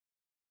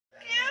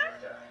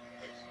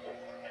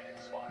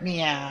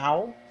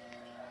Meow.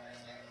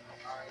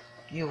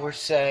 You were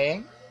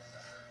saying?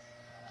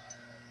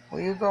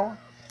 Where you going?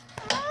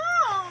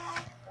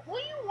 Oh,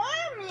 what you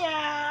want,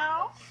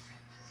 meow?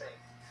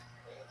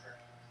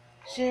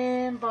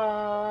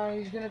 Simba,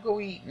 he's gonna go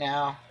eat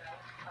now.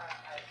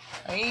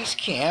 He's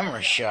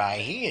camera shy.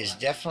 He is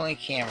definitely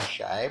camera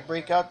shy. I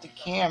break out the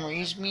camera,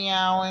 he's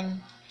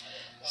meowing.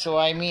 So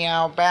I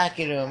meow back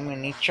at him,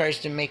 and he tries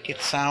to make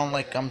it sound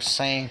like I'm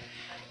saying,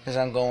 because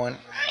I'm going,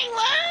 I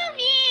love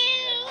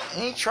you.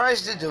 And he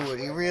tries to do it.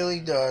 He really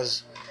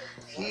does.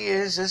 He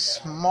is a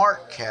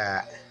smart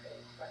cat.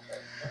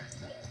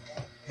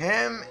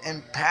 Him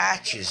and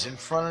Patches in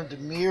front of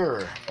the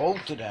mirror,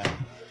 both of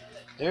them.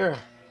 They're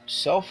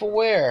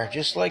self-aware,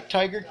 just like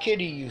Tiger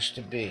Kitty used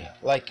to be,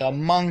 like a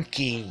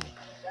monkey.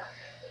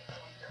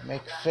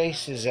 Make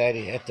faces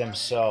at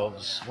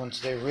themselves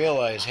once they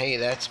realize, hey,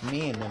 that's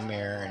me in the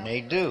mirror, and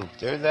they do.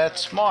 They're that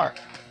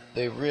smart.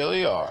 They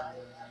really are.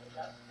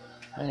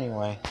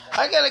 Anyway,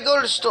 I gotta go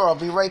to the store. I'll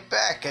be right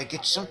back. I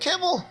get some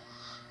kibble.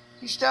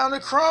 He's down to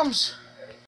crumbs.